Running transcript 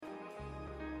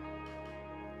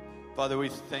Father, we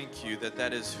thank you that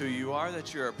that is who you are,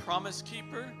 that you're a promise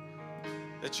keeper,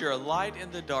 that you're a light in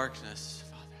the darkness,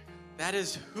 Father. That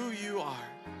is who you are.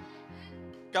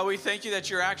 God, we thank you that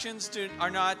your actions are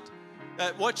not,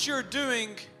 that what you're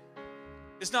doing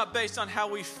is not based on how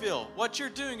we feel. What you're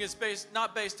doing is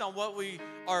not based on what we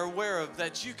are aware of,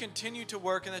 that you continue to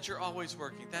work and that you're always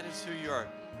working. That is who you are.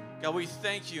 God, we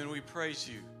thank you and we praise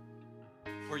you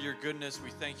for your goodness.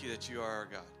 We thank you that you are our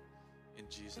God. In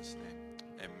Jesus' name.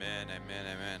 Amen, amen,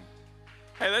 amen.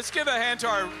 Hey, let's give a hand to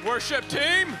our worship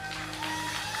team.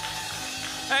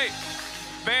 Hey,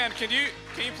 band, can you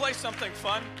play something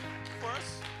fun for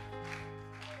us?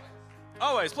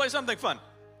 Always, play something fun.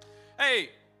 Hey,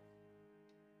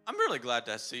 I'm really glad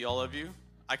to see all of you.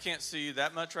 I can't see you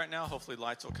that much right now. Hopefully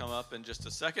lights will come up in just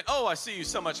a second. Oh, I see you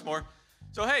so much more.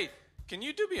 So, hey, can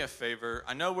you do me a favor?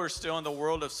 I know we're still in the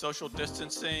world of social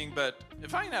distancing, but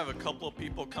if I can have a couple of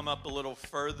people come up a little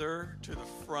further to the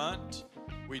front,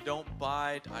 we don't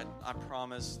bite, I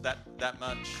promise that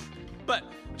much. But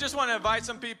just want to invite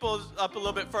some people up a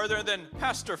little bit further, and then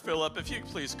Pastor Philip, if you could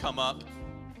please come up.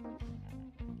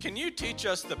 Can you teach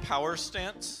us the power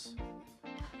stance?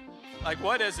 Like,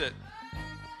 what is it?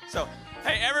 So,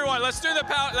 hey, everyone, let's do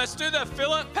the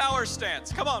Philip power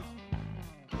stance. Come on.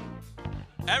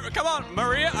 Come on,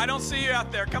 Maria, I don't see you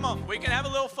out there. Come on, we can have a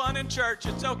little fun in church.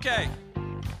 It's okay.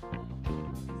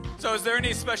 So is there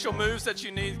any special moves that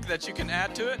you need that you can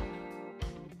add to it?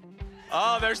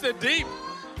 Oh, there's the deep.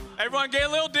 Everyone get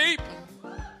a little deep.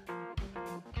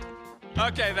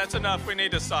 Okay, that's enough. We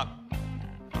need to stop.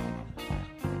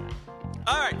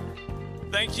 All right.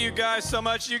 Thank you guys so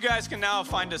much. You guys can now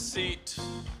find a seat.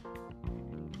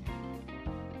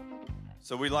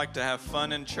 So we like to have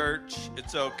fun in church.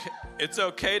 It's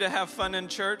okay to have fun in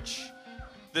church.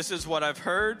 This is what I've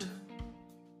heard.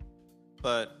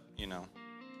 But,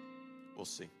 we'll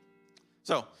see.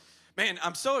 So, man,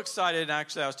 I'm so excited.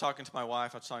 Actually, I was talking to my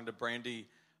wife. I was talking to Brandy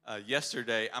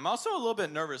yesterday. I'm also a little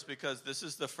bit nervous because this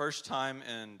is the first time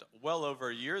in well over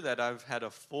a year that I've had a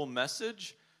full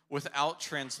message without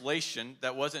translation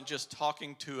that wasn't just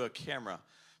talking to a camera.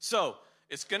 So,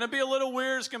 it's going to be a little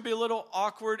weird. It's going to be a little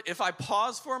awkward. If I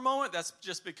pause for a moment, that's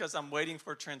just because I'm waiting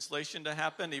for translation to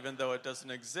happen, even though it doesn't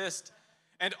exist.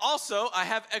 And also, I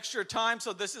have extra time,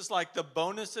 so this is like the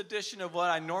bonus edition of what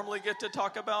I normally get to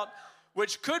talk about,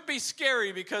 which could be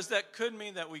scary because that could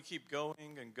mean that we keep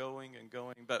going and going and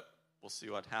going, but we'll see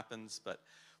what happens. But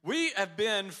we have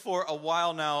been for a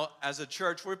while now as a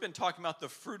church, we've been talking about the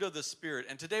fruit of the Spirit,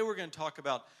 and today we're going to talk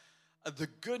about the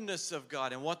goodness of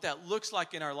God and what that looks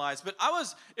like in our lives. But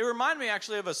it reminded me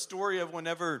actually of a story of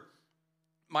whenever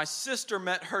my sister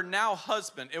met her now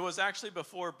husband. It was actually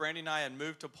before Brandy and I had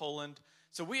moved to Poland.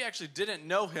 So we actually didn't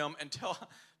know him until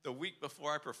the week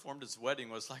before I performed his wedding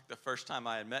was like the first time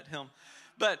I had met him.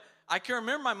 But I can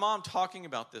remember my mom talking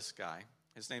about this guy.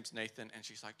 His name's Nathan. And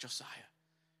she's like, Josiah,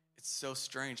 it's so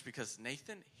strange because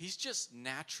Nathan, he's just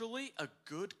naturally a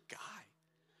good guy.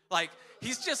 Like,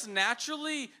 he's just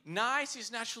naturally nice. He's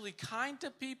naturally kind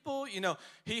to people.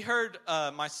 He heard,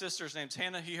 my sister's name's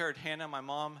Hannah. He heard Hannah, my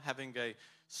mom, having a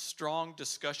strong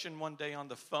discussion one day on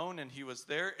the phone, and he was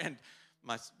there, and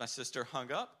my sister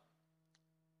hung up.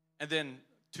 And then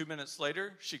 2 minutes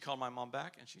later, she called my mom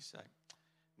back, and she said,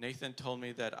 Nathan told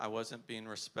me that I wasn't being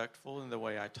respectful in the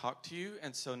way I talked to you,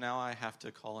 and so now I have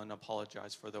to call and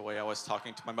apologize for the way I was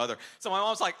talking to my mother. So my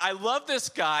mom's like, I love this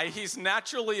guy. He's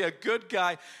naturally a good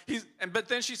guy. But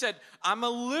then she said, I'm a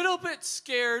little bit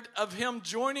scared of him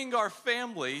joining our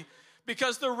family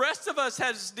because the rest of us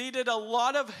has needed a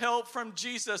lot of help from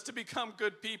Jesus to become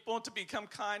good people, to become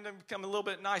kind and become a little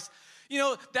bit nice.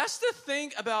 That's the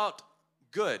thing about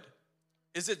good,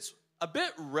 is it's a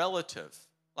bit relative.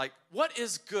 Like, what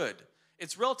is good?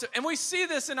 It's relative. And we see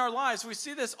this in our lives. We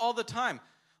see this all the time.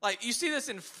 Like, you see this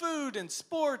in food and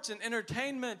sports and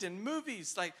entertainment and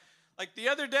movies. Like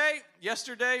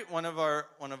yesterday, one of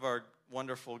our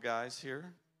wonderful guys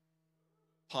here,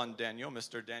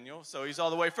 Mr. Daniel. So he's all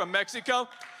the way from Mexico.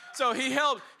 So he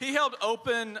helped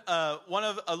open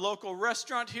a local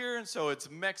restaurant here. And so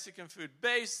it's Mexican food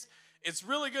based. It's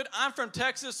really good. I'm from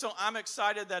Texas, so I'm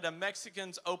excited that a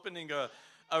Mexican's opening a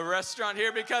restaurant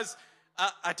here because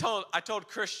I told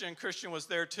Christian was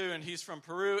there too, and he's from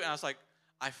Peru, and I was like,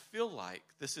 I feel like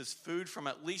this is food from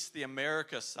at least the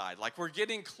America side. Like, we're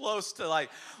getting close to like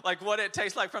what it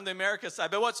tastes like from the America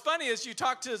side. But what's funny is you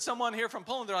talk to someone here from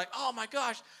Poland, they're like, oh my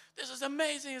gosh, this is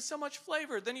amazing, it's so much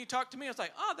flavor. Then you talk to me, it's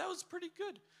like, oh, that was pretty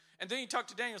good. And then you talk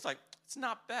to Daniel, it's like, it's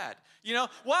not bad.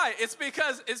 Why? It's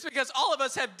because all of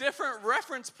us have different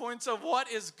reference points of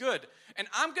what is good. And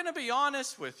I'm going to be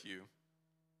honest with you.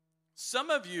 Some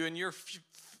of you in your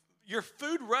your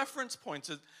food reference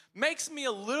points makes me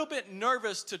a little bit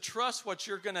nervous to trust what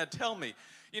you're going to tell me.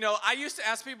 You know, I used to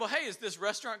ask people, hey, is this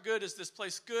restaurant good? Is this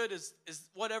place good? Is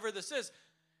whatever this is?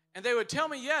 And they would tell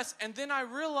me yes. And then I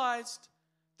realized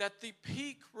that the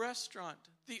peak restaurant,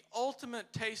 the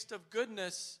ultimate taste of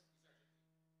goodness,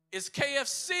 is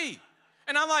KFC.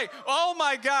 And I'm like, oh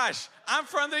my gosh, I'm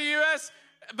from the U.S.,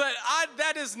 but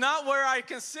that is not where I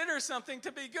consider something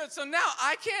to be good. So now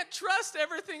I can't trust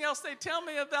everything else they tell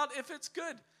me about if it's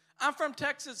good. I'm from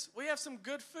Texas. We have some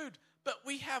good food, but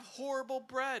we have horrible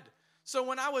bread. So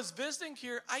when I was visiting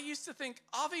here, I used to think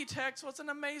Avitex was an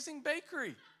amazing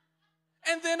bakery.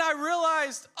 And then I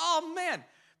realized, oh man,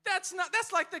 that's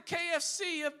like the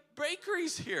KFC of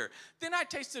bakeries here. Then I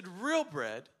tasted real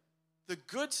bread, the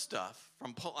good stuff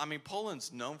from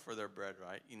Poland's known for their bread,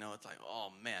 right? You know, it's like,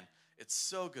 oh man, it's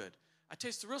so good. I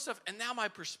taste the real stuff, and now my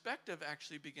perspective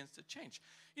actually begins to change.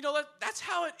 You know, that's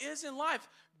how it is in life.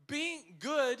 Being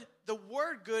good, the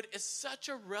word good is such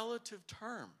a relative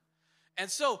term. And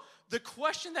so the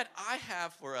question that I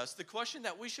have for us, the question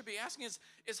that we should be asking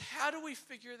is how do we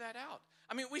figure that out?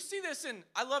 I mean, we see this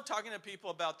I love talking to people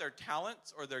about their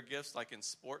talents or their gifts, like in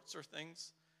sports or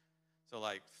things. So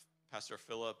like Pastor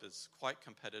Philip is quite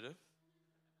competitive.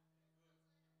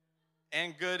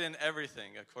 And good in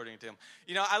everything, according to him.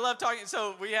 You know, I love talking.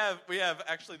 So we have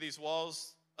actually these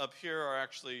walls up here are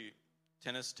actually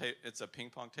it's a ping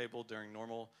pong table during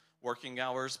normal working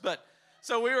hours. But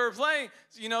so we were playing,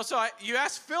 you know, so you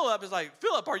ask Philip, it's like,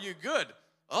 Philip, are you good?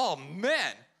 Oh,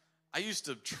 man, I used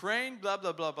to train, blah,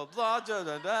 blah, blah, blah, blah, da,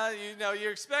 da, da. You know, you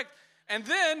expect. And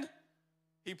then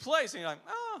he plays, and you're like,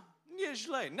 oh,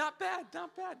 usually, not bad.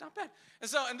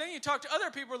 And then you talk to other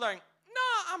people like,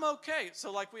 no, I'm okay.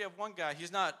 So like we have one guy,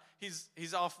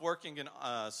 he's off working in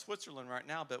Switzerland right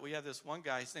now, but we have this one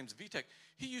guy, his name's Vitek.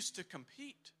 He used to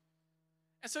compete.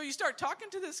 And so you start talking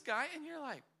to this guy, and you're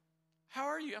like, how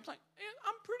are you? I'm like,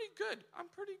 I'm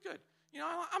pretty good. You know,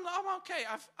 I'm okay.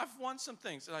 I've won some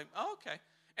things. They're like, oh, okay.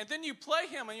 And then you play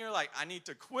him, and you're like, I need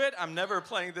to quit. I'm never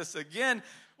playing this again.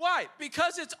 Why?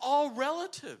 Because it's all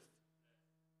relative.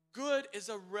 Good is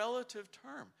a relative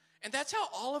term. And that's how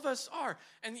all of us are.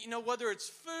 And, you know, whether it's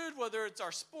food, whether it's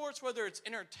our sports, whether it's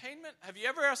entertainment. Have you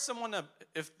ever asked someone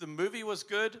if the movie was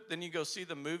good, then you go see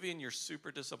the movie and you're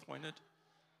super disappointed?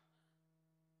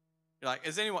 You're like,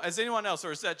 is anyone else,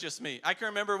 or is that just me? I can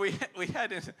remember we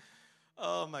had,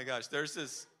 oh my gosh,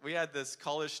 we had this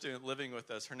college student living with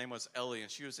us. Her name was Ellie,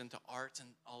 and she was into arts and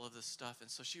all of this stuff. And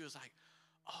so she was like,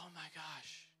 oh my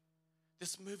gosh,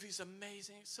 this movie's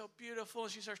amazing. It's so beautiful.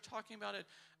 And she starts talking about it.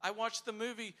 I watched the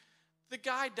movie. The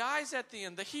guy dies at the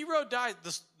end. The hero dies.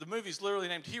 The movie's literally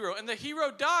named Hero, and the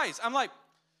hero dies. I'm like,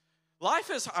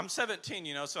 I'm 17,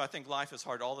 you know, so I think life is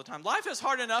hard all the time. Life is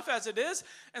hard enough as it is,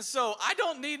 and so I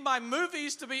don't need my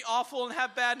movies to be awful and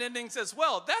have bad endings as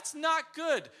well. That's not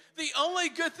good. The only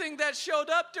good thing that showed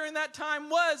up during that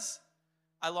time was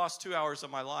I lost 2 hours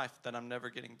of my life that I'm never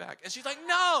getting back. And she's like,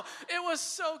 no, it was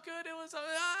so good. It was,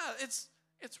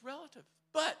 it's relative.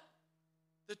 But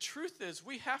the truth is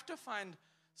we have to find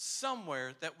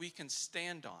somewhere that we can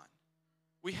stand on.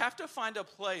 We have to find a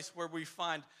place where we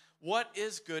find what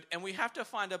is good, and we have to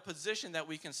find a position that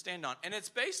we can stand on. And it's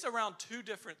based around two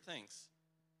different things.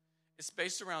 It's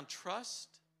based around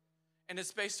trust, and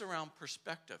it's based around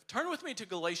perspective. Turn with me to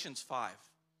Galatians 5.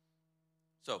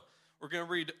 So we're going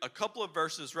to read a couple of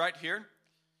verses right here.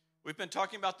 We've been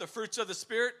talking about the fruits of the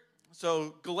Spirit.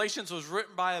 So Galatians was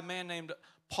written by a man named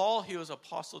Paul. He was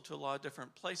apostle to a lot of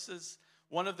different places.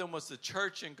 One of them was the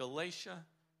church in Galatia.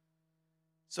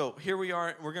 So here we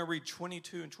are. We're going to read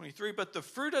 22 and 23. But the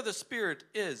fruit of the Spirit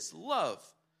is love,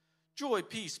 joy,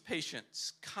 peace,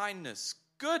 patience, kindness,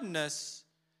 goodness,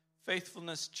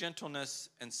 faithfulness, gentleness,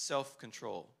 and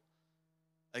self-control.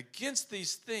 Against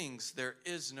these things there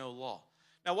is no law.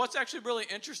 Now, what's actually really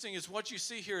interesting is what you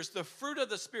see here is the fruit of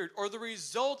the Spirit, or the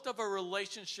result of a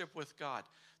relationship with God.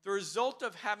 The result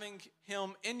of having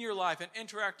Him in your life and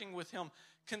interacting with Him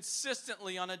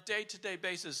consistently on a day-to-day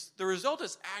basis. The result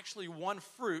is actually one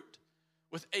fruit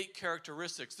with 8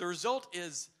 characteristics. The result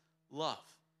is love.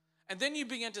 And then you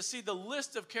begin to see the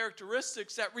list of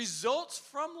characteristics that results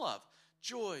from love.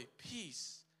 Joy,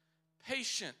 peace,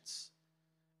 patience.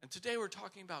 And today we're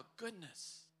talking about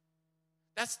goodness.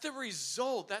 That's the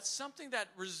result. That's something that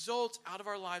results out of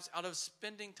our lives, out of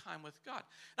spending time with God.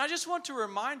 And I just want to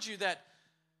remind you that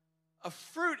a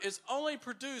fruit is only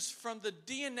produced from the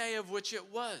DNA of which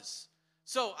it was.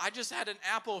 So I just had an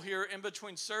apple here in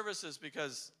between services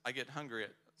because I get hungry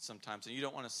sometimes, and you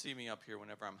don't want to see me up here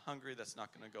whenever I'm hungry. That's not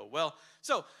going to go well.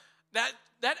 So that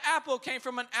apple came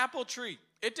from an apple tree.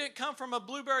 It didn't come from a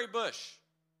blueberry bush.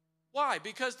 Why?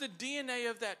 Because the DNA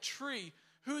of that tree,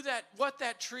 what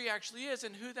that tree actually is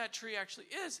and who that tree actually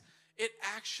is, it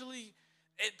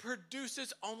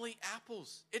produces only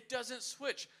apples. It doesn't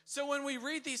switch. So when we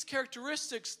read these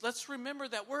characteristics, let's remember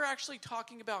that we're actually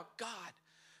talking about God.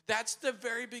 That's the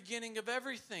very beginning of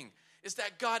everything, is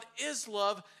that God is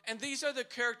love, and these are the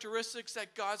characteristics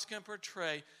that God's going to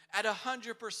portray at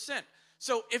 100%.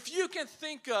 So if you can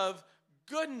think of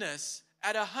goodness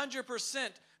at 100%,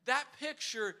 that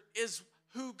picture is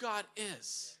who God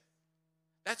is.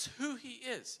 That's who he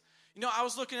is. You know, I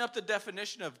was looking up the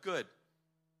definition of good,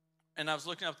 and I was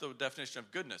looking up the definition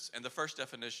of goodness, and the first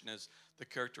definition is the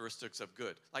characteristics of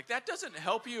good. Like, that doesn't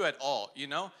help you at all, you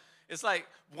know? It's like,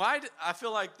 I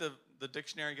feel like the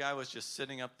dictionary guy was just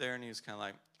sitting up there, and he was kind of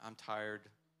like, I'm tired.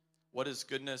 What is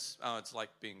goodness? Oh, it's like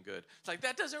being good. It's like,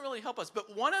 that doesn't really help us.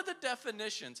 But one of the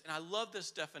definitions, and I love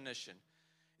this definition,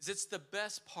 is it's the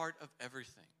best part of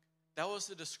everything. That was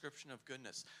the description of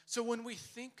goodness. So when we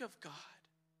think of God,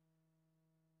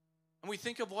 and we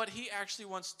think of what he actually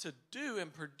wants to do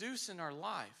and produce in our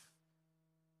life,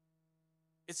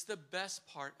 it's the best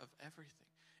part of everything.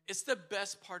 It's the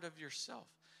best part of yourself.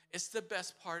 It's the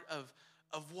best part of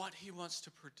what he wants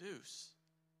to produce.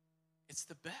 It's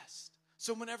the best.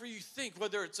 So whenever you think,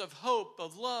 whether it's of hope,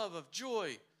 of love, of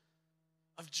joy,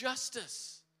 of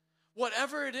justice,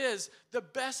 whatever it is, the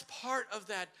best part of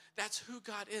that, that's who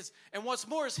God is. And what's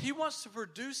more is he wants to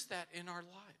produce that in our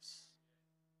lives.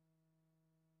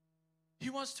 He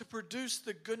wants to produce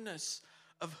the goodness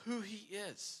of who he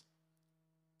is.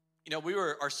 You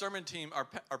know, our sermon team,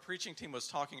 our preaching team was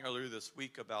talking earlier this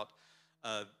week about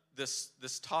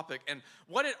this topic. And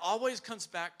what it always comes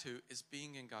back to is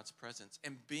being in God's presence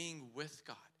and being with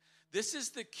God. This is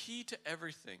the key to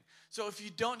everything. So if you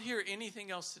don't hear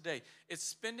anything else today, it's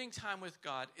spending time with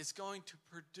God is going to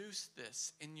produce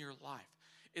this in your life.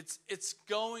 It's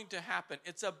going to happen.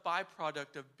 It's a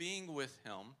byproduct of being with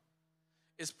him,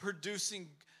 is producing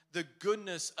the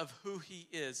goodness of who he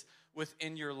is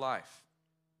within your life.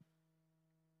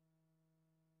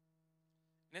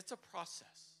 And it's a process.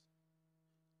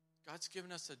 God's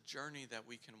given us a journey that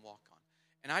we can walk on.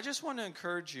 And I just want to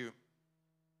encourage you.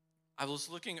 I was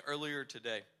looking earlier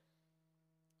today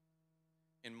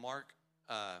in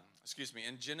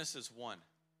in Genesis 1.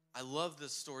 I love the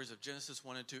stories of Genesis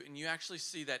 1 and 2. And you actually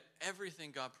see that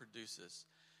everything God produces,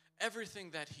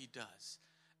 everything that he does,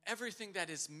 everything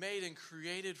that is made and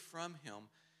created from him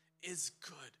is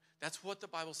good. That's what the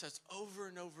Bible says over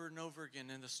and over and over again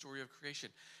in the story of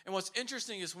creation. And what's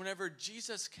interesting is whenever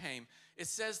Jesus came, it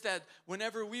says that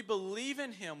whenever we believe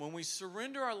in him, when we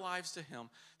surrender our lives to him,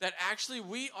 that actually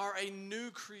we are a new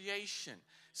creation.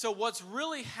 So what's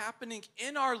really happening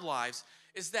in our lives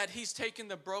is that he's taken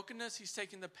the brokenness, he's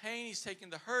taken the pain, he's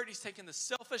taken the hurt, he's taken the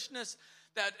selfishness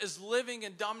that is living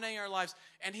and dominating our lives,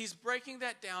 and he's breaking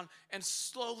that down and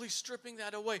slowly stripping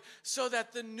that away so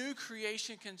that the new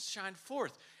creation can shine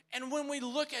forth. And when we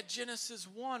look at Genesis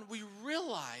 1, we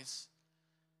realize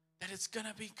that it's going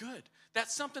to be good.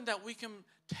 That's something that we can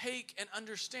take and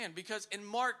understand, because in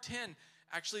Mark 10,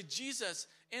 actually Jesus,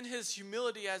 in his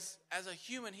humility as a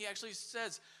human, he actually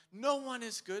says, no one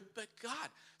is good but God.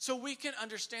 So we can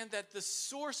understand that the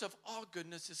source of all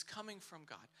goodness is coming from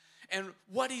God. And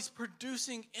what he's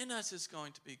producing in us is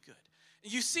going to be good.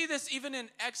 You see this even in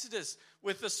Exodus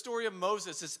with the story of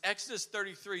Moses. It's Exodus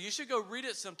 33. You should go read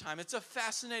it sometime. It's a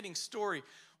fascinating story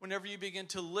whenever you begin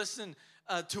to listen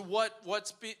to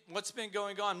what's been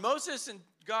going on. Moses and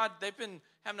God, they've been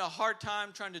having a hard time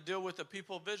trying to deal with the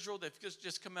people of Israel. They've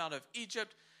just come out of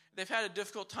Egypt. They've had a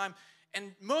difficult time.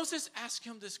 And Moses asked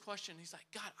him this question. He's like,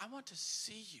 God, I want to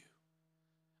see you.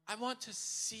 I want to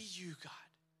see you, God.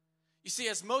 You see,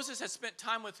 as Moses had spent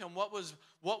time with him, what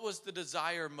was the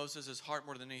desire of Moses' heart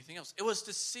more than anything else? It was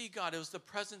to see God. It was the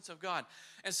presence of God.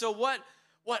 And so what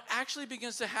actually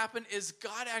begins to happen is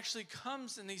God actually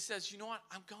comes and he says, you know what?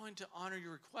 I'm going to honor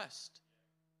your request.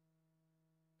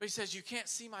 But he says, you can't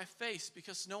see my face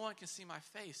because no one can see my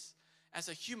face. As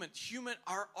a human,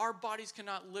 our bodies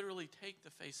cannot literally take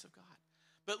the face of God.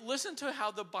 But listen to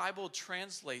how the Bible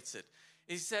translates it.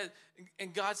 He said,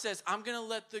 and God says, I'm going to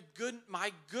let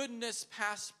my goodness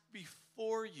pass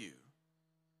before you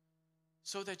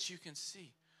so that you can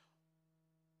see.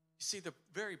 You see, the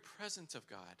very presence of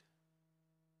God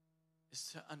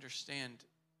is to understand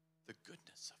the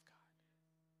goodness of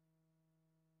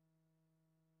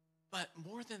God. But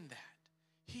more than that,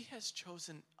 he has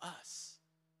chosen us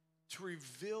to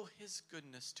reveal his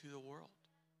goodness to the world.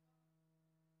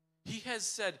 He has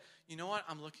said, you know what?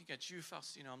 I'm looking at you,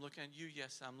 Faustino. I'm looking at you,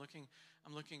 yes. I'm looking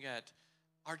at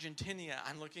Argentina.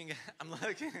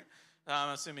 I'm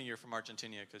assuming you're from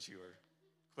Argentina because you were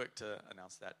quick to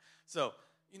announce that. So,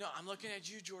 I'm looking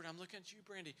at you, Jordan. I'm looking at you,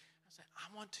 Brandy. I said,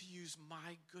 I want to use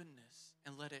my goodness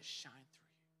and let it shine through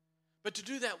you. But to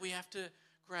do that, we have to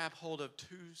grab hold of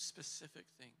two specific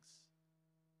things.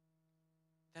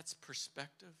 That's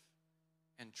perspective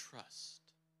and trust.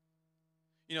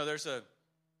 There's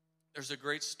a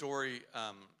great story.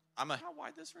 How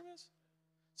wide this room is?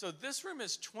 So this room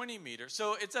is 20 meters.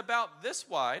 So it's about this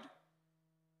wide.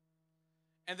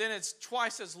 And then it's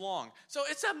twice as long. So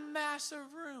it's a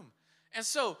massive room. And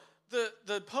so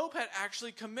the Pope had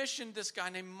actually commissioned this guy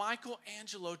named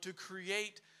Michelangelo to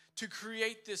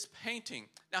create this painting.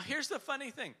 Now here's the funny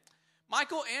thing.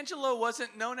 Michelangelo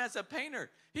wasn't known as a painter.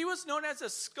 He was known as a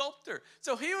sculptor.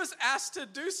 So he was asked to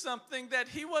do something that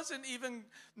he wasn't even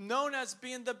known as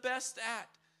being the best at.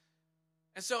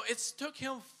 And so it took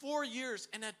him 4 years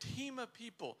and a team of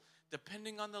people.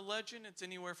 Depending on the legend, it's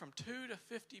anywhere from 2 to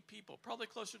 50 people, probably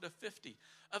closer to 50,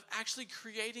 of actually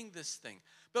creating this thing.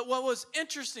 But what was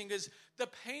interesting is the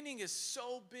painting is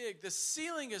so big, the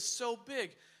ceiling is so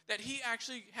big, that he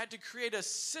actually had to create a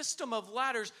system of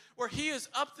ladders where he is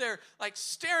up there like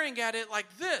staring at it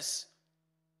like this,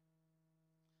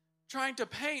 trying to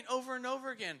paint over and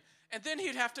over again. And then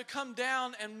he'd have to come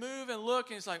down and move and look,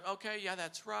 and he's like, okay, yeah,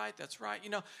 that's right.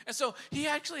 And so he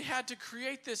actually had to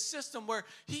create this system where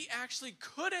he actually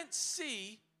couldn't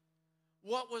see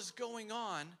what was going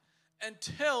on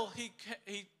until he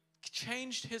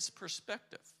changed his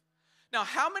perspective. Now,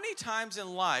 how many times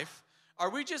in life are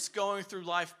we just going through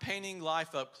life, painting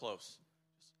life up close?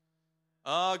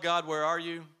 Oh, God, where are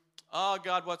you? Oh,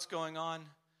 God, what's going on?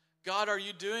 God, are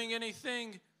you doing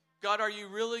anything? God, are you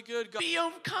really good? God,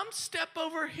 come step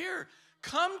over here.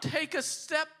 Come take a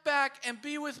step back and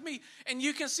be with me. And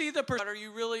you can see the person. Are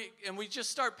you really? And we just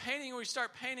start painting.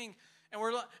 And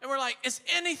we're like, is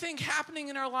anything happening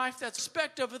in our life that's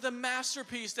perspective of the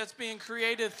masterpiece that's being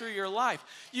created through your life?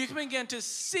 You can begin to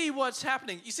see what's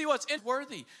happening. You see what's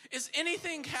worthy. Is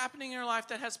anything happening in your life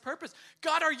that has purpose?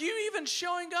 God, are you even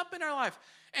showing up in our life?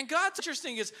 And God's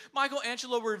interesting is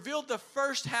Michelangelo revealed the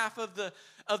first half of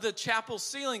the chapel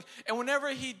ceiling. And whenever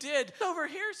he did, over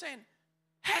here saying,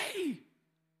 hey,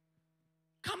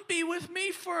 come be with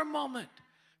me for a moment.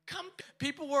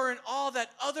 People were in awe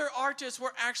that other artists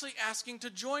were actually asking to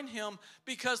join him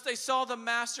because they saw the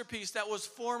masterpiece that was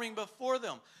forming before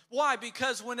them. Why?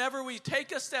 Because whenever we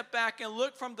take a step back and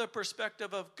look from the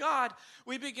perspective of God,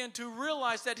 we begin to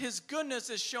realize that his goodness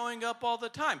is showing up all the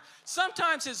time.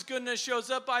 Sometimes his goodness shows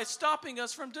up by stopping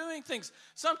us from doing things.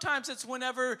 Sometimes it's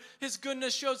whenever his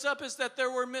goodness shows up is that there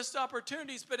were missed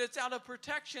opportunities, but it's out of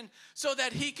protection so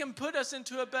that he can put us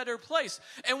into a better place.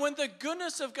 And when the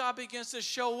goodness of God begins to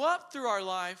show up through our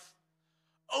life,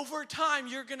 over time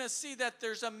you're going to see that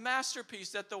there's a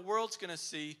masterpiece that the world's going to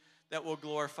see that will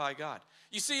glorify God.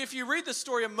 You see, if you read the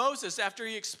story of Moses after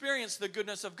he experienced the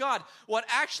goodness of God, what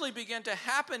actually began to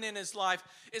happen in his life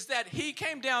is that he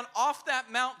came down off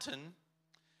that mountain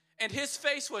and his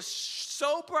face was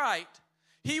so bright,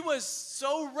 he was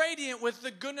so radiant with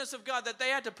the goodness of God that they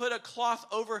had to put a cloth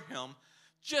over him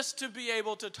just to be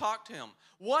able to talk to him.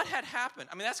 What had happened?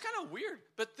 I mean, that's kind of weird,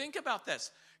 but think about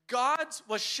this. God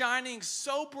was shining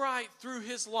so bright through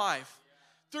his life,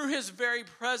 through his very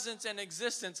presence and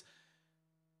existence,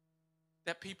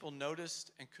 that people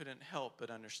noticed and couldn't help but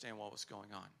understand what was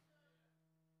going on.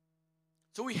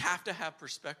 So we have to have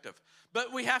perspective.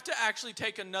 But we have to actually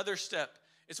take another step.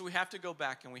 Is we have to go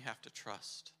back and we have to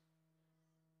trust.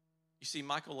 You see,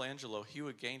 Michelangelo, he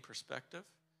would gain perspective,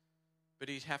 but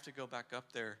he'd have to go back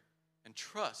up there and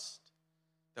trust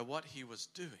that what he was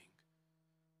doing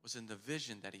was in the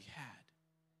vision that he had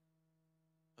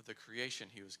of the creation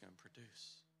he was going to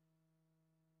produce.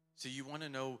 So you want to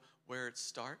know where it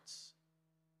starts?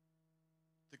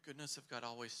 The goodness of God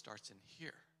always starts in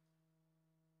here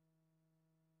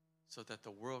so that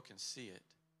the world can see it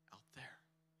out there.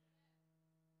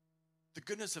 The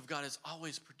goodness of God is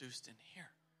always produced in here.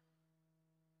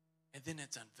 And then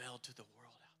it's unveiled to the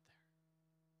world out there.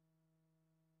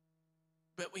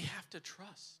 But we have to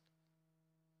trust.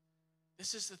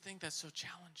 This is the thing that's so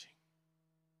challenging.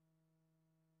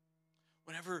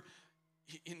 Whenever,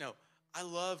 I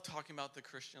love talking about the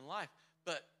Christian life,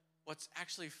 but what's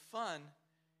actually fun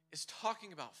is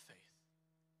talking about faith.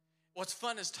 What's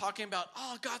fun is talking about,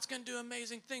 God's going to do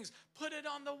amazing things. Put it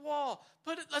on the wall.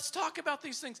 Let's talk about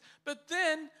these things. But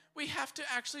then we have to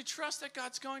actually trust that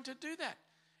God's going to do that.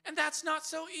 And that's not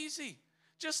so easy.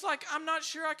 Just like I'm not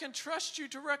sure I can trust you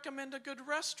to recommend a good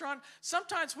restaurant,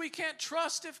 sometimes we can't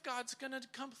trust if God's going to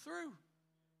come through.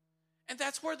 And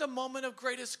that's where the moment of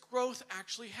greatest growth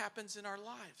actually happens in our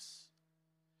lives.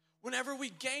 Whenever we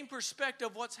gain perspective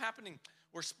of what's happening,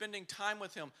 We're spending time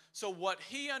with him. So what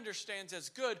he understands as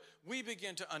good, we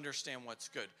begin to understand what's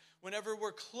good. Whenever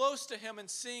we're close to him and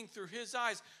seeing through his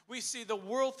eyes, we see the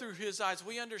world through his eyes.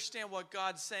 We understand what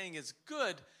God's saying is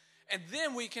good. And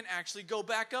then we can actually go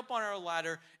back up on our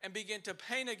ladder and begin to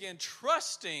paint again,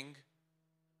 trusting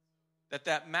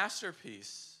that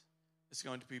masterpiece is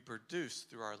going to be produced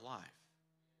through our life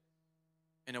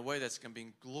in a way that's going to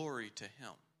bring glory to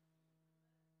him.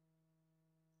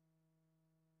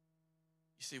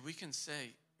 You see, we can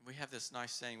say, we have this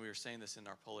nice saying, we were saying this in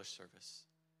our Polish service.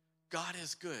 God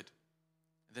is good.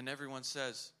 And then everyone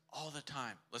says, all the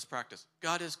time. Let's practice.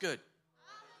 God is good.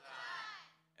 All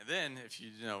the time. And then, if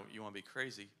you want to be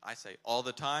crazy, I say, all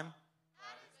the time.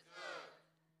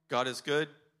 God is good.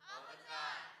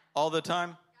 All the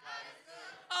time.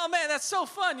 Oh man, that's so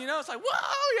fun, It's like,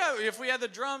 whoa, yeah. If we had the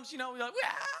drums, we're like,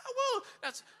 whoa,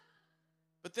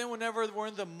 But then whenever we're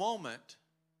in the moment,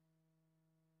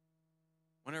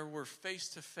 whenever we're face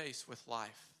to face with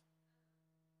life,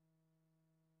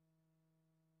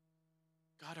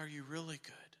 God, are you really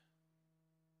good?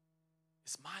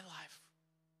 Is my life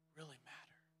really matter?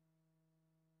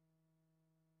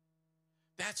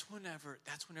 That's whenever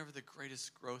the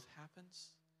greatest growth happens.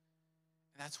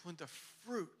 And that's when the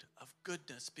fruit of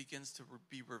goodness begins to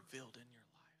be revealed in your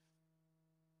life.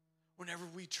 Whenever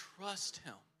we trust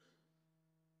him,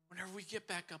 whenever we get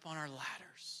back up on our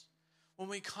ladders, when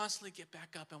we constantly get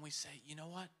back up and we say, you know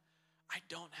what? I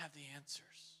don't have the answers.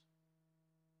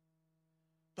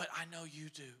 But I know you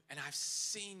do, and I've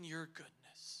seen your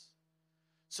goodness.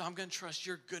 So I'm going to trust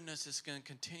your goodness is going to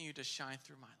continue to shine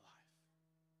through my life.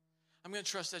 I'm going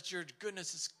to trust that your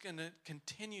goodness is going to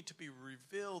continue to be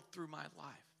revealed through my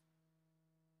life.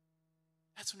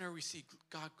 That's whenever we see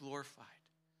God glorified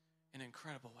in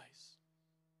incredible ways.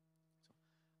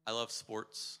 I love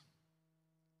sports.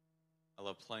 I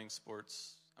love playing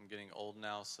sports. I'm getting old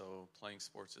now, so playing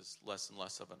sports is less and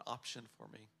less of an option for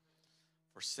me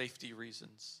for safety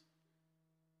reasons.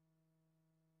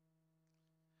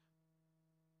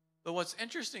 But what's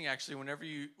interesting, actually, whenever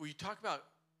we talk about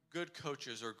good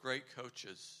coaches or great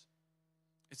coaches,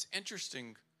 it's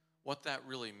interesting what that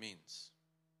really means.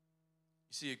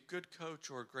 You see, a good coach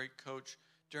or a great coach,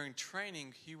 during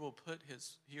training, he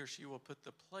or she will put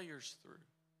the players through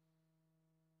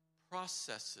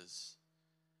processes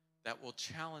that will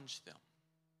challenge them.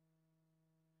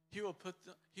 He will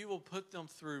put them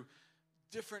through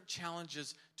different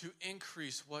challenges to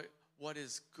increase what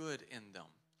is good in them.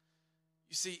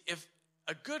 You see, if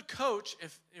a good coach,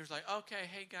 if it was like, okay,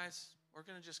 hey guys, we're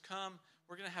going to just come.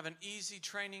 We're going to have an easy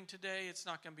training today. It's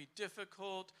not going to be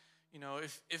difficult.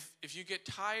 If you get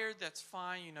tired, that's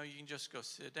fine. You can just go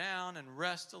sit down and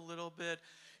rest a little bit.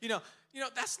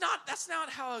 That's not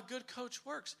how a good coach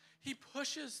works. He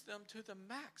pushes them to the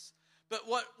max. But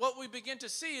what we begin to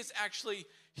see is actually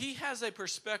he has a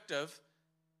perspective,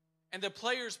 and the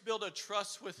players build a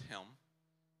trust with him.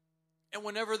 And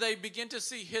whenever they begin to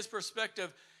see his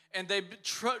perspective and they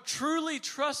truly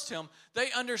trust him,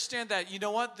 they understand that, you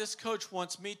know what, this coach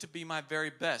wants me to be my very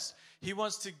best. He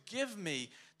wants to give me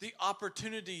the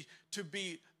opportunity to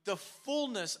be the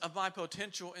fullness of my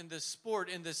potential in this sport,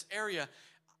 in this area.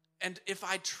 And if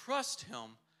I trust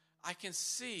him, I can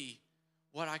see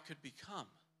what I could become.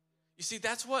 You see,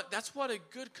 that's what a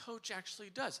good coach actually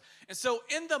does. And so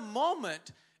in the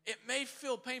moment, it may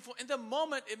feel painful. In the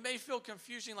moment, it may feel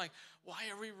confusing, like, why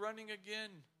are we running again?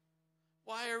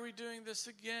 Why are we doing this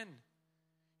again?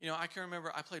 I can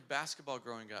remember I played basketball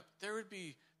growing up. There would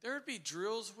be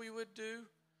drills we would do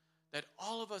that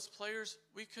all of us players,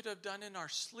 we could have done in our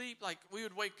sleep. Like, we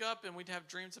would wake up and we'd have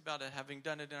dreams about it, having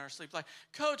done it in our sleep. Like,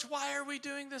 Coach, why are we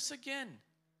doing this again?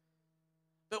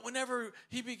 But whenever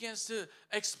he begins to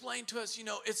explain to us,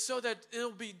 it's so that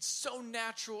it'll be so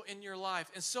natural in your life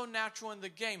and so natural in the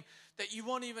game that you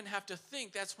won't even have to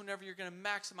think. That's whenever you're going to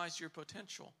maximize your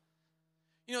potential.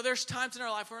 There's times in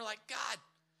our life where we're like, God,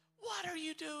 what are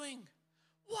you doing?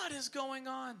 What is going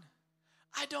on?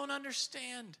 I don't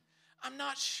understand. I'm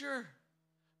not sure.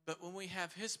 But when we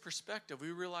have his perspective,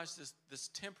 we realize this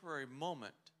temporary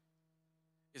moment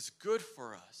is good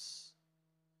for us,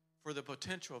 for the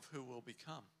potential of who we'll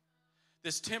become.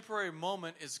 This temporary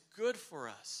moment is good for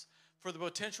us, for the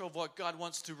potential of what God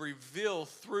wants to reveal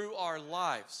through our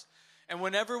lives. And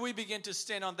whenever we begin to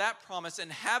stand on that promise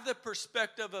and have the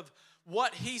perspective of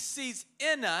what he sees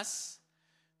in us,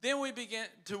 then we begin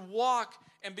to walk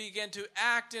and begin to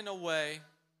act in a way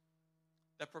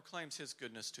that proclaims his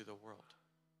goodness to the world.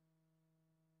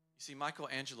 You see,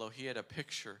 Michelangelo, he had a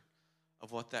picture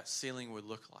of what that ceiling would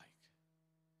look like.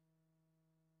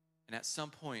 And at some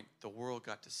point, the world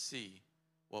got to see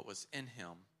what was in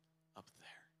him up there.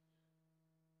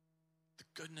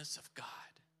 goodness of God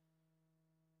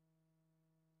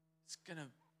is going to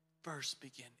first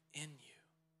begin in you.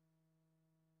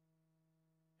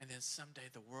 And then someday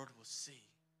the world will see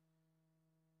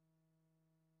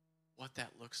what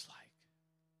that looks like.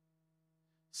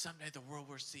 Someday the world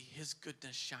will see his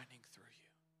goodness shining through you.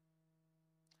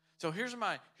 So here's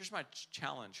my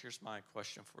challenge. Here's my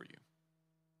question for you.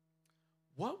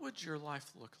 What would your life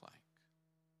look like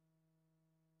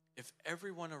if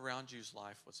everyone around you's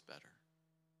life was better?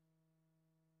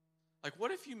 Like,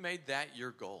 what if you made that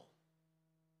your goal?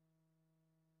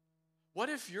 What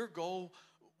if your goal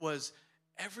was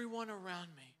everyone around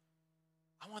me,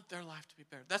 I want their life to be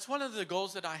better? That's one of the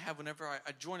goals that I have whenever I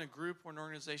join a group or an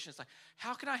organization. It's like,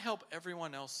 how can I help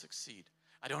everyone else succeed?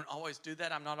 I don't always do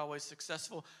that. I'm not always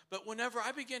successful. But whenever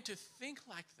I begin to think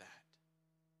like that,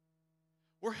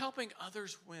 we're helping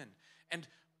others win. And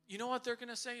you know what they're going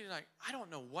to say? You're like, I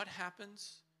don't know what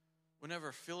happens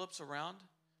whenever Philip's around,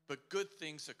 but good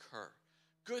things occur.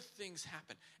 Good things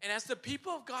happen. And as the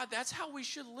people of God, that's how we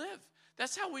should live.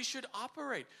 That's how we should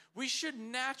operate. We should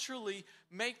naturally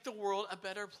make the world a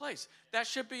better place. That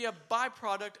should be a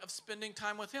byproduct of spending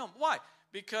time with him. Why?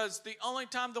 Because the only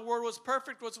time the world was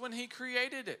perfect was when he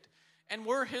created it. And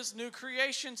we're his new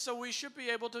creation, so we should be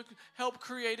able to help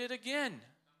create it again.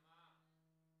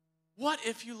 What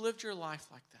if you lived your life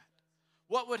like that?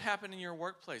 What would happen in your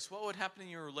workplace? What would happen in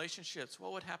your relationships?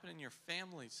 What would happen in your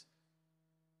families?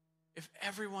 If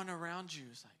everyone around you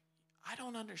is like, I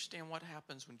don't understand what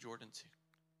happens when Jordan's here,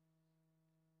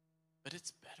 but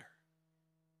it's better.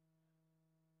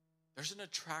 There's an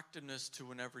attractiveness to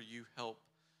whenever you help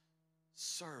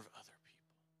serve other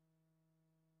people.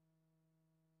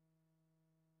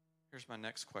 Here's my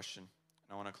next question,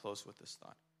 and I want to close with this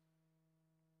thought.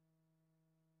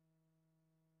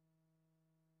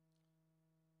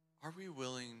 Are we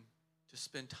willing to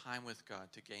spend time with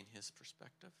God to gain his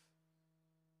perspective?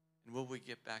 And will we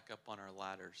get back up on our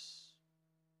ladders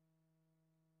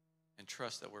and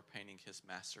trust that we're painting his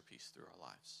masterpiece through our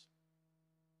lives?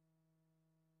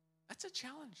 That's a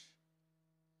challenge.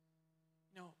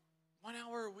 1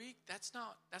 hour a week, that's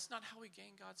not how we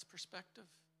gain God's perspective.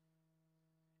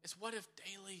 It's what if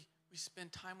daily we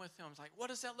spend time with him? It's like, what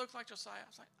does that look like, Josiah? I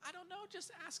was like, I don't know,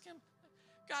 just ask him.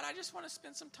 God, I just want to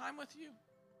spend some time with you.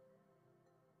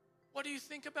 What do you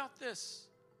think about this?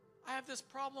 I have this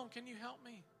problem. Can you help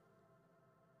me?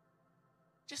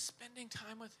 Just spending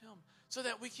time with him so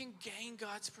that we can gain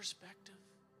God's perspective.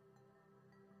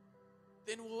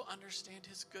 Then we'll understand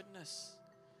his goodness,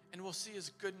 and we'll see his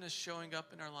goodness showing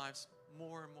up in our lives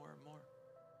more and more and more.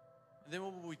 And then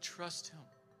will we trust him?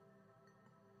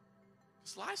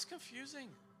 Because life's confusing.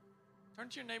 Turn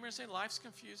to your neighbor and say, life's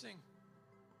confusing.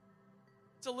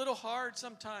 It's a little hard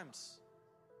sometimes.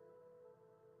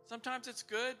 Sometimes it's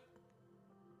good.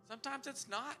 Sometimes it's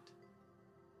not.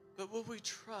 But will we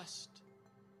trust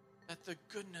that the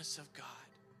goodness of God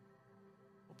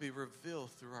will be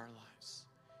revealed through our lives?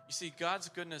 You see, God's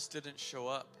goodness didn't show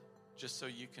up just so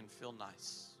you can feel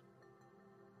nice.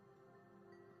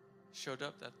 It showed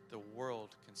up that the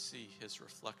world can see his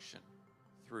reflection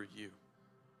through you.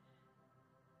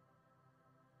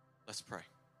 Let's pray.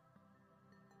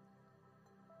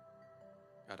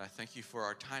 God, I thank you for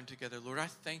our time together. Lord, I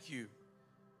thank you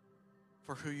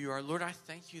for who you are. Lord, I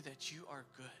thank you that you are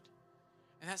good.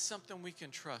 And that's something we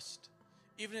can trust.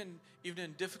 Even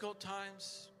in difficult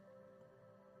times,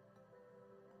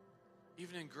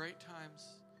 even in great times,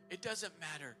 it doesn't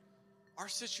matter. Our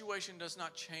situation does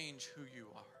not change who you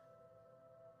are.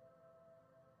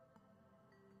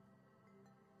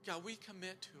 God, we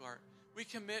commit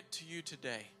to you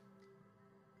today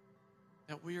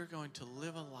that we are going to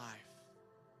live a life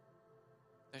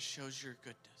that shows your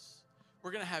goodness.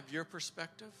 We're going to have your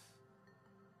perspective,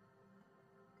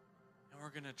 and we're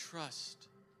going to trust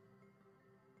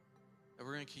that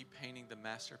we're going to keep painting the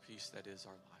masterpiece that is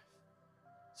our life.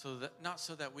 So that not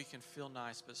so that we can feel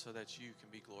nice, but so that you can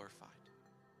be glorified.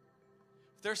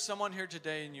 If there's someone here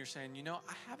today and you're saying,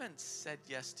 I haven't said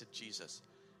yes to Jesus.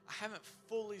 I haven't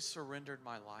fully surrendered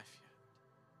my life yet.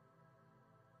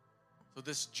 So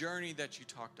this journey that you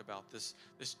talked about, this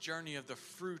journey of the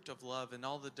fruit of love and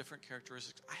all the different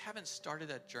characteristics, I haven't started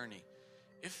that journey.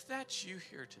 If that's you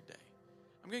here today,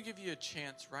 I'm going to give you a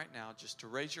chance right now just to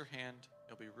raise your hand.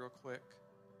 It'll be real quick.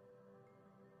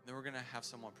 And then we're going to have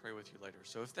someone pray with you later.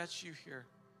 So if that's you here,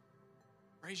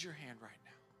 raise your hand right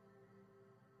now.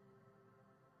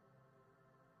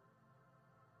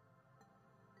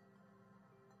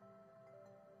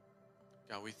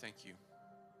 God, we thank you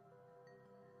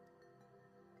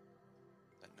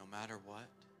that no matter what,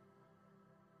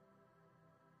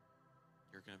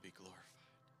 you're going to be glorified.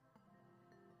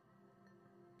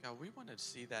 God, we want to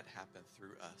see that happen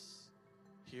through us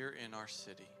here in our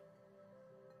city.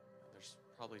 There's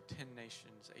probably 10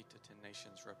 nations, 8 to 10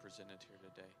 nations represented here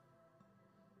today.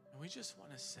 And we just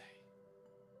want to say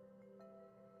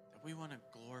that we want to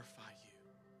glorify you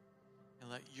and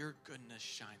let your goodness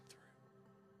shine through.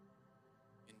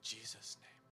 In Jesus' name.